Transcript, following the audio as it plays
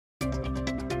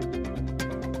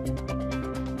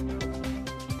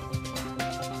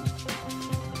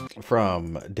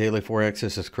From Daily Forex,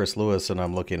 this is Chris Lewis, and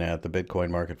I'm looking at the Bitcoin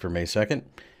market for May 2nd.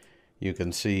 You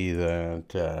can see that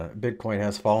Bitcoin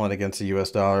has fallen against the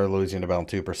US dollar, losing about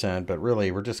 2%, but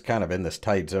really we're just kind of in this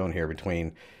tight zone here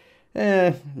between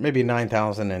maybe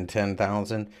 9,000 and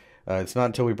 10,000. It's not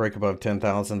until we break above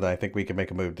 10,000 that I think we can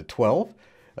make a move to 12.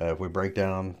 If we break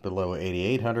down below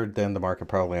 8,800, then the market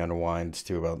probably unwinds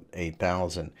to about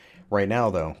 8,000. Right now,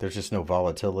 though, there's just no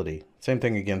volatility. Same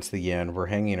thing against the yen. We're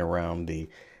hanging around the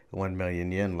 1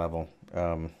 million yen level.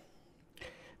 The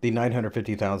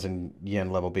 950,000 yen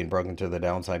level being broken to the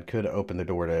downside could open the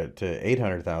door to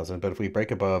 800,000. But if we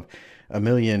break above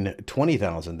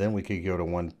 1,020,000, then we could go to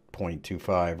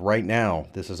 1.25. Right now,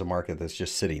 this is a market that's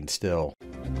just sitting still.